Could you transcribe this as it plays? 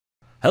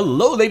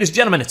Hello, ladies and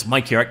gentlemen, it's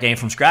Mike here at Game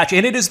From Scratch,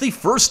 and it is the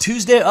first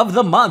Tuesday of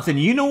the month, and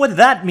you know what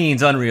that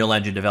means, Unreal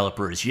Engine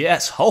developers.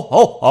 Yes, ho,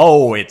 ho,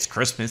 ho, it's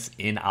Christmas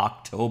in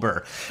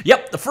October.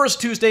 Yep, the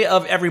first Tuesday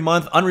of every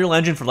month, Unreal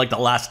Engine for like the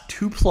last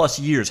 2+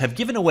 years have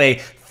given away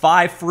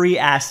 5 free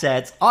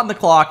assets on the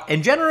clock,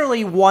 and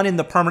generally one in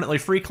the permanently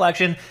free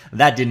collection.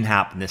 That didn't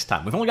happen this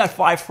time. We've only got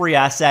 5 free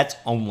assets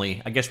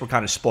only. I guess we're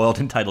kind of spoiled,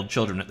 entitled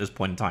children at this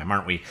point in time,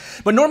 aren't we?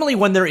 But normally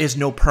when there is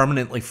no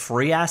permanently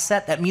free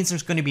asset, that means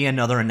there's going to be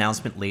another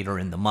announcement later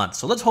in the month.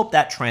 So let's hope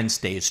that trend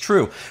stays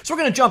true. So we're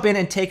going to jump in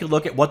and take a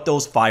look at what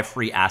those 5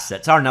 free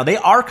assets are. Now, they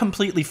are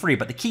completely free,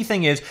 but the key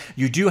thing is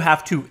you do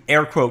have to,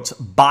 air quotes,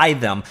 buy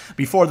them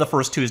before the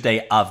first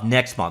Tuesday of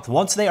next month.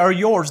 Once they are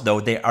yours, though,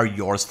 they are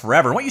yours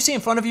forever. What you see in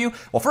front of you,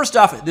 well, first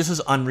off, this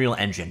is Unreal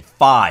Engine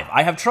 5.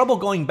 I have trouble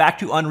going back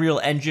to Unreal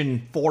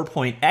Engine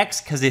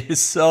 4.x because it is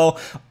so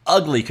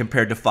ugly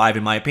compared to 5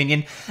 in my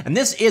opinion. And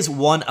this is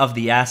one of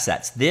the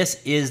assets.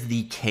 This is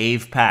the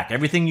cave pack.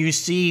 Everything you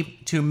see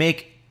to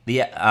make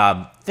the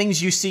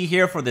things you see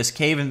here for this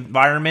cave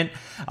environment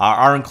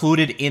are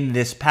included in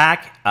this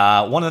pack.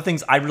 One of the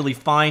things I really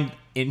find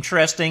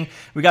interesting,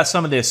 we got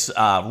some of this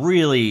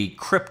really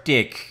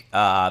cryptic,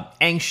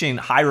 ancient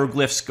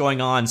hieroglyphs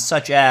going on,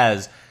 such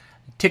as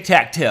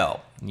tic-tac-toe,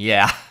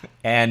 yeah,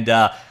 and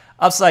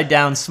upside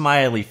down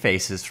smiley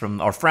faces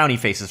or frowny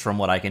faces from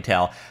what I can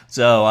tell.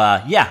 So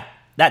yeah,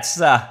 that's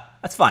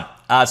fun.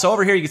 So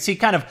over here you can see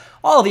kind of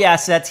all the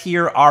assets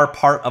here are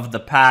part of the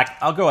pack.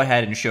 I'll go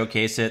ahead and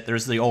showcase it.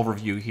 There's the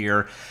overview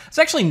here. It's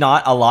actually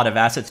not a lot of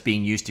assets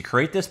being used to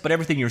create this, but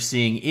everything you're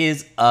seeing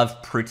is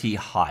of pretty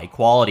high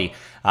quality.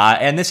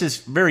 And this is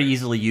very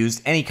easily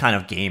used. Any kind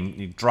of game,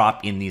 you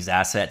drop in these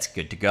assets,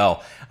 good to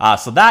go.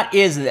 So that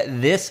is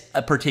this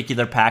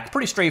particular pack.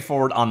 Pretty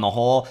straightforward on the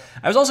whole.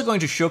 I was also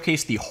going to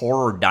showcase the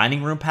horror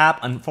dining room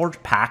pack,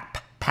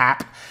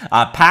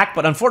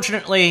 but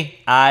unfortunately,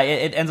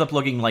 it ends up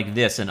looking like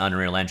this in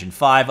Unreal Engine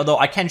 5, although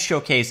I can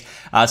showcase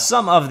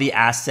some of the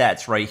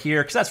assets right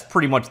here, because that's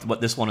pretty much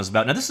what this one is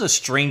about. Now, this is a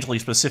strangely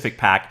specific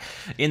pack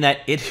in that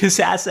it is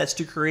assets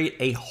to create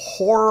a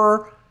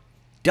horror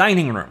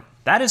dining room.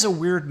 That is a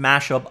weird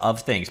mashup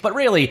of things, but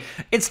really,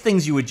 it's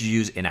things you would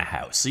use in a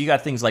house. So you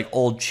got things like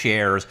old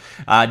chairs,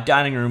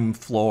 dining room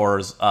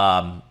floors,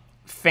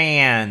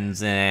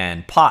 fans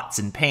and pots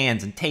and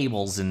pans and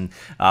tables and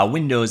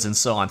windows and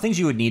so on. Things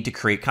you would need to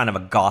create kind of a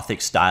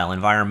gothic style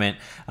environment.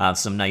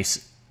 Some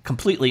nice,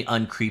 completely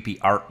uncreepy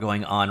art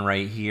going on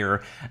right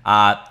here.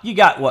 You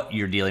got what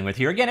you're dealing with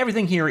here. Again,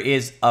 everything here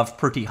is of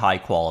pretty high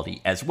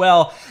quality as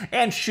well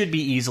and should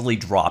be easily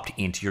dropped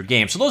into your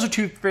game. So those are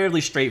 2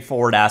 fairly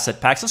straightforward asset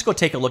packs. Let's go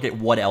take a look at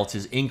what else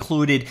is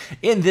included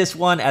in this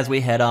one as we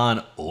head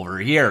on over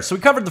here. So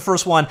we covered the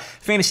first one,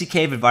 Fantasy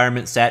Cave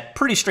Environment Set.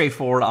 Pretty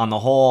straightforward on the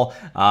whole.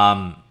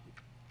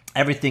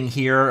 Everything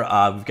here,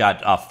 we've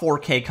got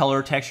 4K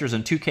color textures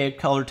and 2K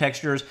color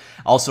textures.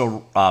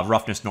 Also,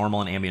 roughness, normal,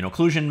 and ambient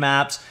occlusion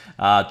maps.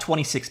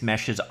 26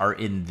 meshes are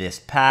in this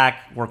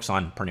pack. Works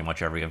on pretty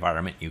much every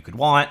environment you could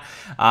want.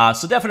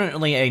 So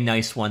definitely a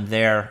nice one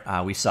there.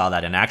 We saw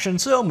that in action.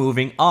 So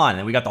moving on.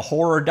 And we got the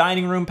horror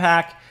dining room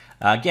pack.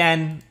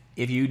 Again,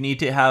 if you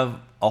need to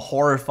have a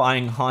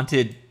horrifying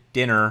haunted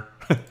dinner,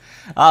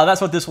 that's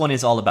what this one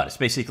is all about. It's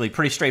basically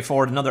pretty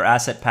straightforward. Another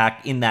asset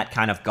pack in that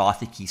kind of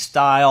gothic-y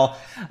style.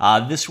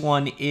 This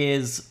one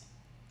is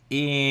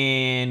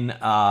in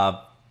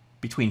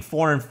between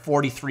 4 and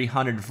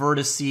 4,300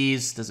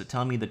 vertices. Does it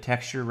tell me the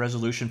texture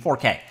resolution?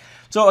 4K.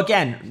 So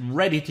again,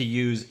 ready to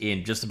use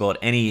in just about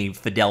any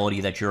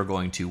fidelity that you're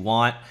going to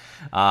want.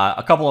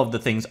 A couple of the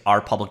things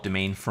are public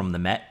domain from the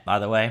Met, by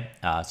the way.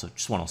 So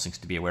just one of those things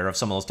to be aware of.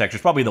 Some of those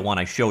textures, probably the one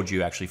I showed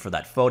you actually for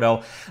that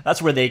photo.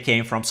 That's where they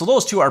came from. So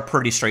those 2 are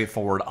pretty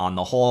straightforward on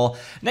the whole.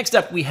 Next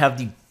up, we have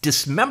the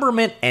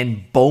Dismemberment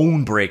and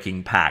Bone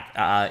Breaking pack.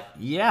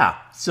 Yeah,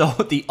 so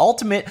the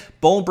ultimate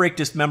bone break,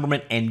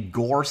 dismemberment, and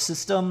gore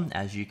system,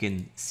 as you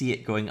can see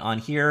it going on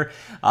here.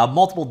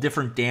 Multiple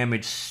different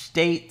damage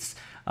states.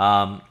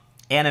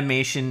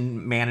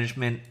 Animation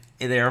management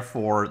there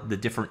for the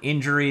different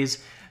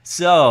injuries.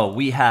 So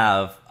we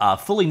have a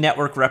fully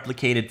network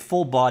replicated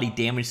full body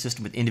damage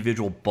system with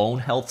individual bone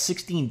health,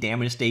 16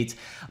 damage states,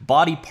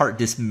 body part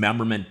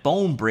dismemberment,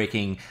 bone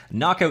breaking,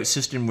 knockout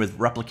system with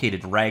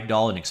replicated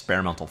ragdoll in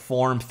experimental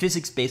form,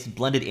 physics-based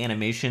blended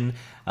animation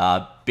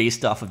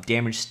based off of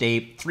damage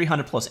state,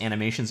 300+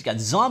 animations. You got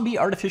zombie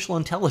artificial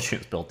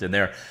intelligence built in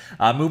there.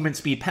 Movement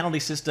speed penalty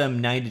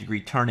system,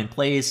 90-degree turn in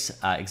place,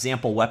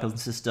 example weapon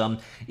system,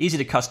 easy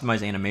to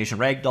customize animation,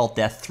 ragdoll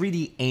death,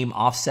 3D aim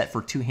offset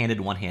for 2-handed,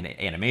 1-handed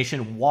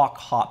animation, walk,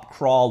 hop,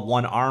 crawl,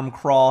 1-arm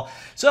crawl.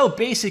 So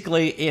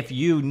basically, if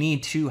you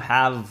need to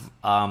have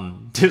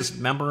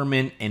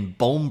dismemberment and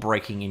bone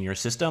breaking in your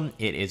system,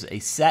 it is a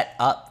set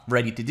up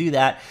ready to do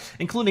that,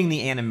 including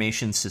the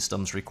animation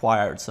systems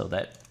required so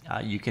that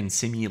you can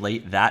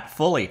simulate that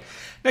fully.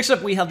 Next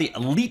up, we have the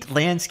Elite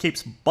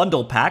Landscapes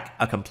Bundle Pack.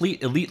 A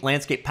complete Elite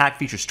Landscape Pack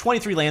features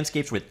 23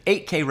 landscapes with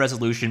 8K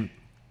resolution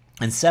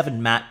and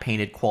 7 matte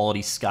painted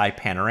quality sky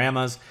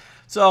panoramas.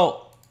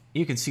 So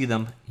you can see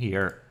them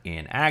here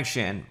in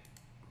action.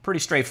 Pretty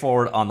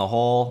straightforward on the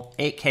whole.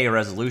 8K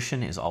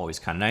resolution is always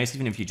kind of nice,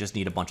 even if you just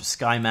need a bunch of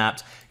sky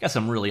maps. Got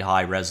some really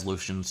high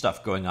resolution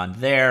stuff going on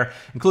there.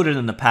 Included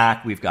in the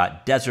pack, we've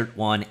got Desert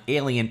 1,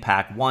 Alien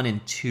Pack 1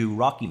 and 2,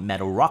 Rocky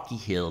Meadow, Rocky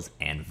Hills,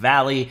 and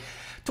Valley.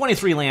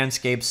 23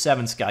 landscapes,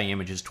 7 sky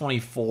images,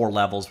 24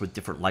 levels with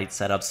different light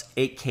setups,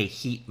 8K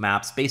heat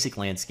maps, basic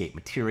landscape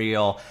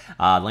material.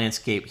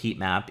 Landscape heat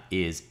map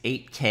is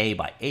 8K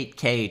by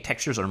 8K.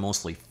 Textures are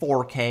mostly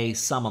 4K.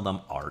 Some of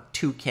them are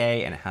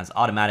 2K, and it has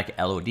automatic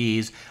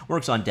LODs.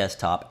 Works on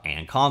desktop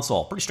and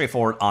console. Pretty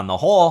straightforward on the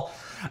whole.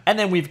 And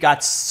then we've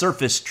got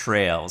surface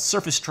trails.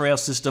 Surface trail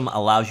system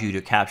allows you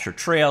to capture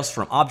trails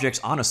from objects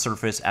on a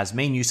surface. As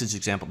main usage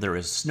example, there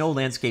is snow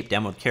landscape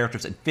demo with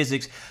characters and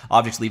physics,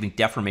 objects leaving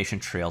deformation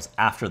trails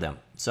after them.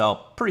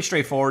 So pretty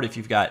straightforward if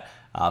you've got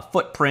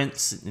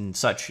footprints and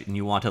such, and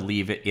you want to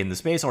leave it in the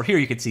space. Or here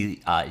you can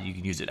see you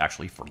can use it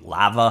actually for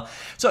lava.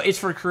 So it's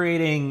for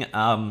creating,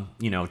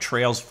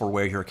 trails for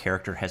where your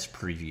character has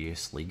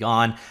previously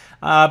gone.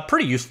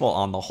 Pretty useful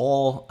on the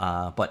whole,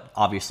 but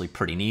obviously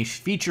pretty niche.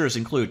 Features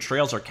include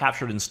trails are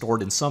captured and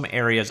stored in some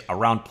areas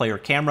around player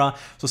camera,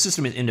 so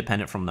system is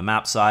independent from the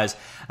map size.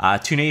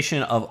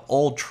 Tunation of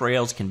old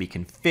trails can be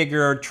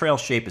configured. Trail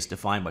shape is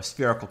defined by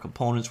spherical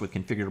components with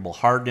configurable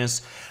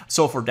hardness.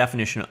 So for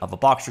definition of a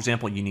box, for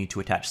example, you need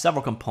to attach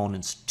several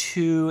components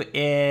to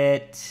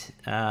it.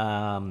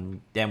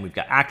 Then we've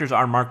got actors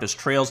are marked as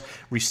trails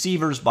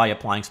receivers by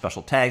applying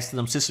special tags to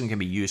them. System can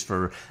be used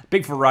for a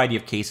big variety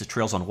of cases,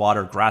 trails on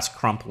water, grass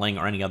crumpling,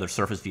 or any other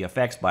surface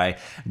VFX by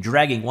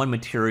dragging one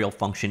material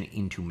function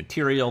into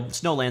material. The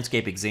snow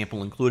landscape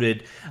example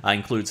includes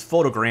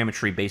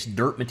photogrammetry-based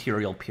dirt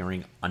material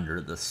appearing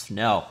under the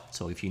snow.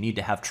 So if you need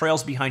to have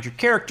trails behind your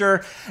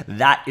character,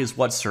 that is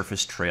what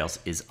surface trails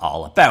is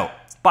all about.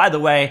 By the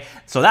way,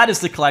 so that is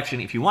the collection.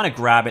 If you want to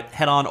grab it,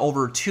 head on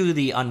over to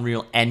the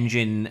Unreal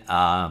Engine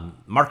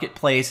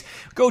marketplace.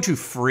 Go to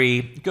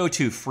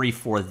free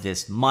for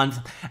this month.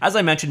 As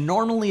I mentioned,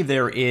 normally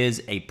there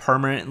is a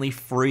permanently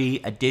free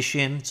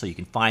edition, so you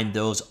can find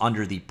those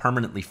under the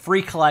permanently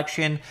free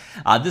collection.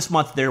 This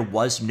month there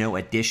was no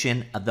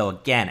edition, though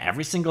again,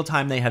 every single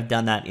time they have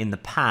done that in the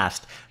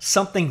past,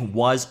 something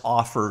was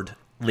offered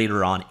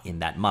later on in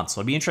that month. So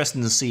it'll be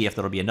interesting to see if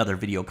there'll be another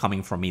video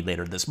coming from me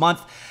later this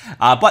month.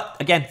 But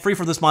again, free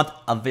for this month,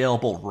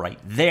 available right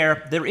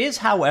there. There is,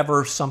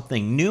 however,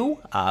 something new.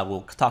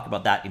 We'll talk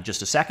about that in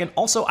just a second.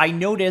 Also, I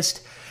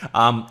noticed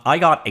I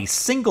got a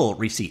single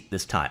receipt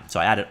this time. So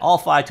I added all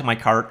 5 to my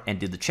cart and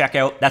did the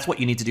checkout. That's what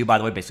you need to do, by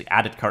the way. Basically,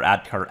 add to cart,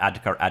 add to cart, add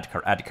to cart, add to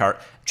cart, add to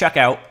cart,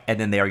 checkout, and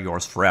then they are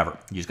yours forever.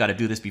 You just got to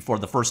do this before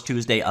the first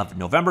Tuesday of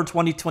November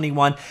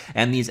 2021,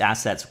 and these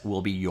assets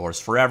will be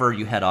yours forever.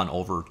 You head on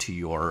over to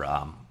your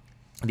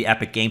the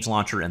Epic Games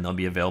launcher, and they'll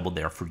be available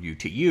there for you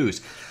to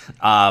use.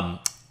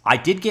 I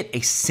did get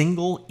a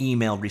single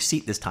email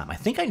receipt this time. I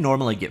think I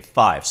normally get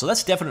 5, so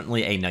that's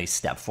definitely a nice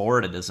step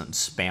forward. It doesn't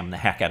spam the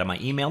heck out of my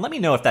email. Let me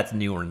know if that's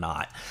new or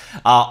not.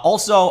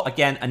 Also,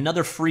 again,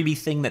 another freebie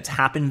thing that's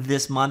happened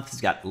this month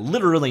has got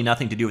literally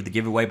nothing to do with the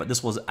giveaway, but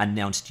this was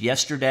announced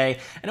yesterday,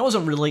 and it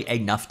wasn't really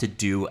enough to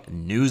do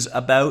news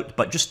about,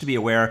 but just to be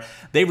aware,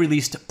 they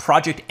released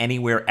Project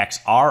Anywhere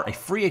XR, a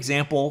free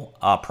example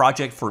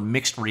project for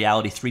mixed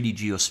reality 3D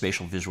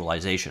geospatial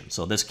visualization.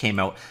 So this came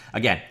out,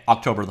 again,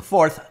 October the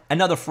 4th.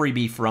 Another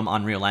freebie from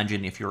Unreal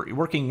Engine. If you're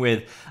working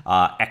with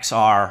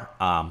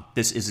XR,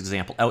 this is an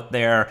example out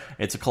there.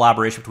 It's a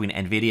collaboration between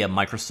NVIDIA,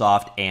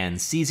 Microsoft, and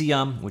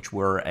Cesium, which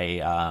were a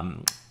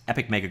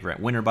Epic Mega Grant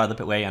winner, by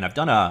the way. And I've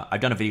done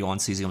a video on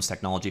Cesium's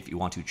technology if you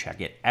want to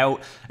check it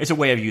out. It's a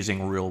way of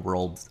using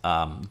real-world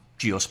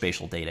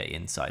geospatial data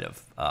inside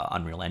of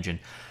Unreal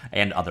Engine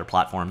and other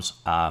platforms.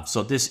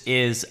 So this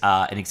is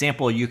an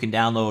example you can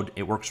download.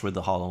 It works with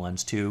the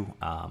HoloLens 2.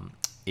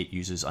 It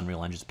uses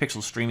Unreal Engine's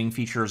pixel streaming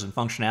features and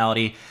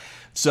functionality.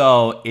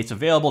 So it's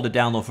available to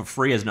download for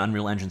free as an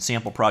Unreal Engine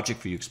sample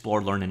project for you to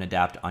explore, learn, and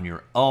adapt on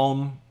your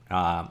own.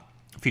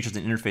 Features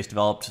an interface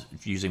developed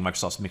using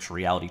Microsoft's Mixed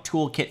Reality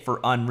Toolkit for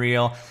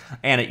Unreal,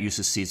 and it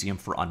uses Cesium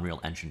for Unreal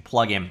Engine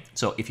plugin.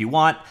 So if you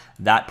want,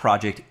 that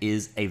project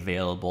is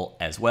available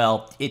as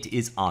well. It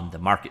is on the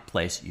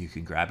marketplace. You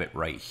can grab it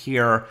right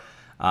here.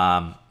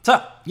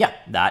 So yeah,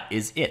 that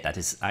is it. That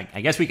is,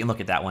 I guess we can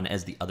look at that one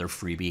as the other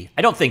freebie.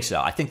 I don't think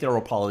so. I think there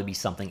will probably be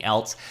something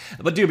else,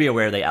 but do be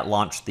aware they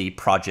launched the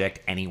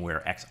Project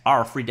Anywhere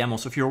XR free demo.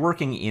 So if you're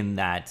working in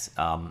that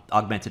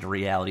augmented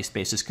reality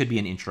space, this could be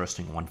an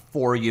interesting one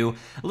for you.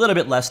 A little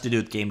bit less to do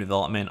with game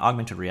development.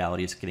 Augmented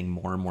reality is getting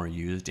more and more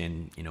used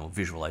in,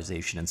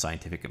 visualization and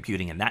scientific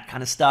computing and that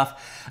kind of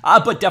stuff.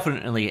 But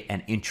definitely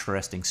an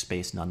interesting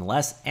space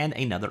nonetheless, and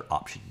another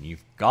option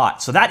you've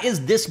got. So that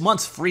is this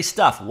month's free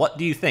stuff. What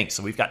do you think?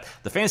 So we've got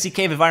the Fantasy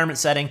Cave environment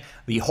setting,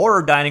 the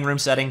Horror Dining Room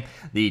setting,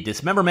 the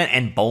Dismemberment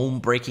and Bone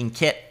Breaking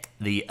Kit,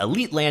 the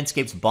Elite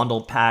Landscapes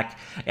Bundle Pack,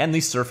 and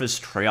the Surface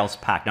Trails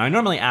Pack. Now, I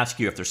normally ask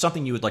you if there's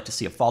something you would like to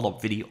see a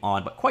follow-up video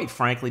on, but quite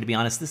frankly, to be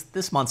honest,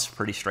 this month's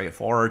pretty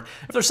straightforward.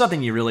 If there's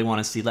something you really want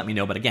to see, let me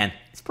know. But again,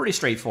 it's pretty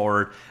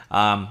straightforward.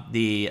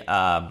 The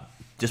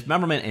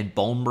Dismemberment and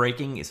Bone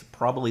Breaking is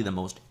probably the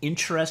most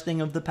interesting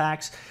of the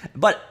packs,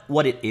 but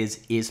what it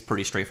is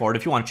pretty straightforward.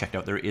 If you want to check it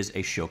out, there is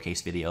a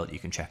showcase video that you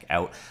can check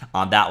out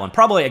on that one.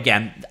 Probably,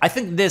 again, I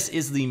think this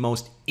is the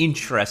most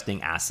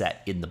interesting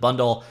asset in the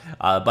bundle,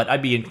 but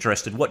I'd be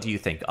interested, what do you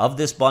think of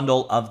this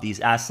bundle, of these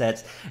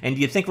assets, and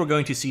do you think we're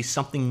going to see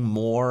something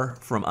more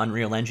from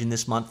Unreal Engine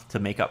this month to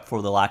make up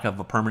for the lack of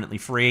a permanently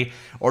free,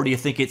 or do you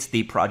think it's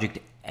the Project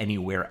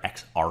Anywhere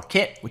XR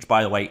kit, which,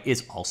 by the way,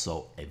 is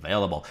also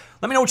available?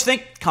 Let me know what you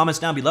think. Comments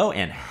down below,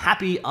 and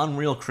happy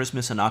Unreal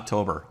Christmas in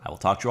October. I will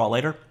talk to you all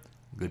later.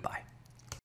 Goodbye.